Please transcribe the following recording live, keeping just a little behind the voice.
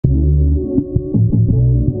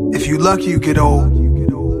you lucky, you get old.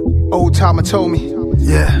 Old timer told me,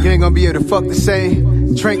 Yeah. you ain't gonna be able to fuck the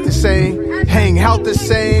same, drink the same, hang out the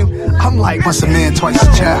same. I'm like, Once a man, twice a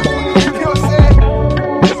child. you know what I'm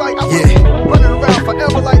saying? It's like I'm running around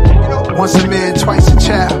forever, like, you know. Once a man, twice a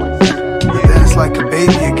child. Then it's like a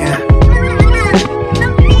baby again.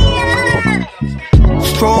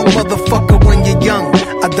 Strong motherfucker when you're young.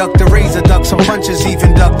 I duck the razor, duck some punches,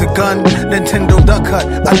 even duck the gun. Nintendo Duck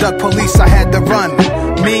Hunt, I duck police, I had to run.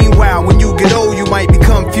 Meanwhile, when you get old, you might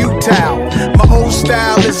become futile. My old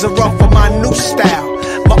style is a rough for my new style.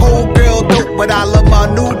 My old girl dope, but I love my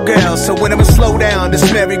new girl. So when I'ma slow down,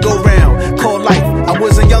 this merry-go-round called life. I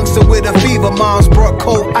was a youngster with a fever, moms brought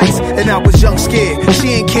cold ice, and I was young scared. She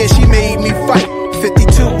ain't care, she made me fight.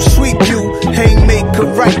 52, sweet you, hang make her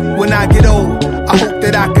right. When I get old, I hope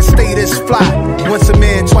that I can stay this fly. Once a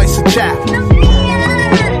man, twice a child.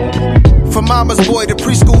 From mama's boy to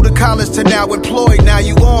preschool to college to now employed. Now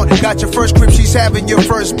you on, got your first crib, she's having your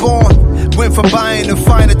firstborn. Went from buying and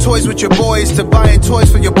finding toys with your boys to buying toys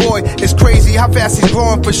for your boy. It's crazy how fast he's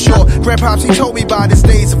growing for sure. Grandpops, he told me by the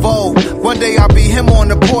days of old. One day I'll be him on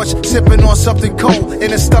the porch, sipping on something cold,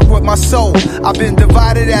 and it's stuck with my soul. I've been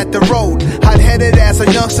divided at the road, hot-headed as a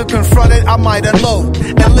youngster, confronted, I might unload.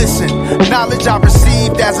 And listen, knowledge I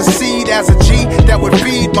received as a seed, as a G that would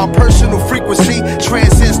feed my personal frequency.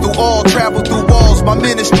 Transcends through all, travel through walls. My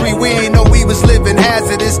ministry, we ain't know we was living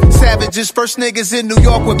hazardous. Savages, first niggas in New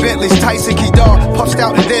York with Bentleys. Tyson Kedar, puffed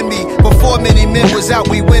out and then me. Before many men was out,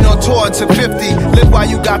 we went on tour and took 50. Live while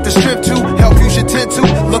you got the strip to, help you should tend to.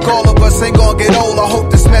 Look, all of us ain't gonna get old. I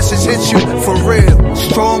hope this message hits you for real.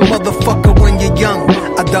 Strong motherfucker when you're young.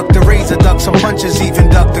 I duck the razor, duck some punches, even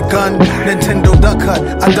duck the gun. Nintendo Duck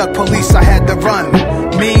Hunt, I duck police, I had to run.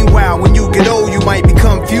 Meanwhile, when you get old, you might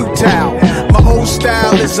become futile. My old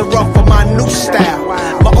style is a rough for my new style.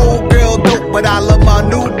 My old girl dope, but I love my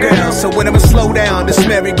new girl. So when I'ma slow down, this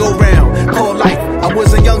merry-go-round called life. I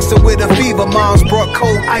was a youngster with a fever, moms brought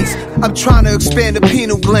cold ice. I'm trying to expand the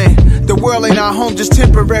pineal gland. The world ain't our home, just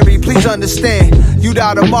temporary, please understand. You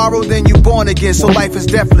die tomorrow, then you born again, so life is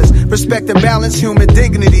deathless. Respect and balance, human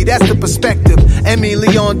dignity, that's the perspective. Emmy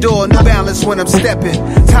Leon Dore, no balance when I'm stepping.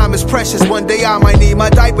 Time is precious, one day I might need my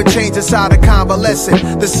diaper change inside a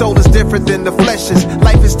convalescent. The soul is different than the flesh is.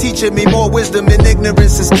 Life is teaching me more wisdom and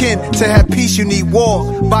ignorance is kin. To have peace, you need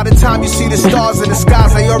war. By the time you see the stars in the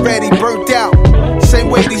skies, they already burnt out. Same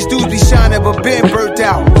way these dudes be shining, but been burnt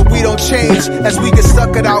out. But we don't change as we get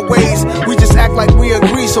stuck in our ways. We just act like we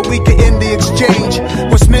agree so we can end the exchange.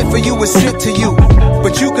 What's meant for you is sent to you,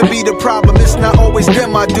 but you could be the problem, it's not always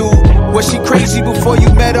them, my dude. Was she crazy before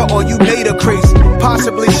you met her, or you made her crazy?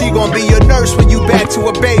 Possibly she gon' be your nurse when you back to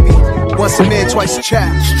a baby. Once a man, twice a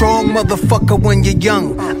child. Strong motherfucker when you're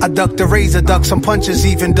young. I duck the razor, duck some punches,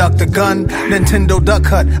 even duck the gun. Nintendo Duck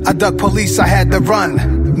Hunt, I duck police, I had to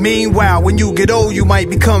run. Meanwhile, when you get old, you might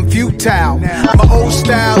become futile. My old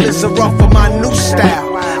style is a rough for my new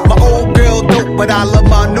style. My old girl dope, but I love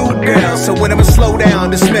my new girl. So when I'ma slow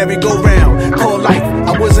down, this merry-go-round called life.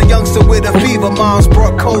 I was a youngster with a fever, moms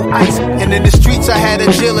brought cold ice. And in the streets I had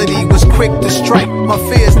agility, was quick to strike. My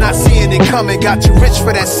fear's not seeing it coming, got you rich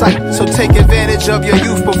for that sight. So take advantage of your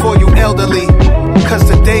youth before you elderly, cause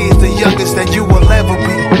today is the youngest that you will ever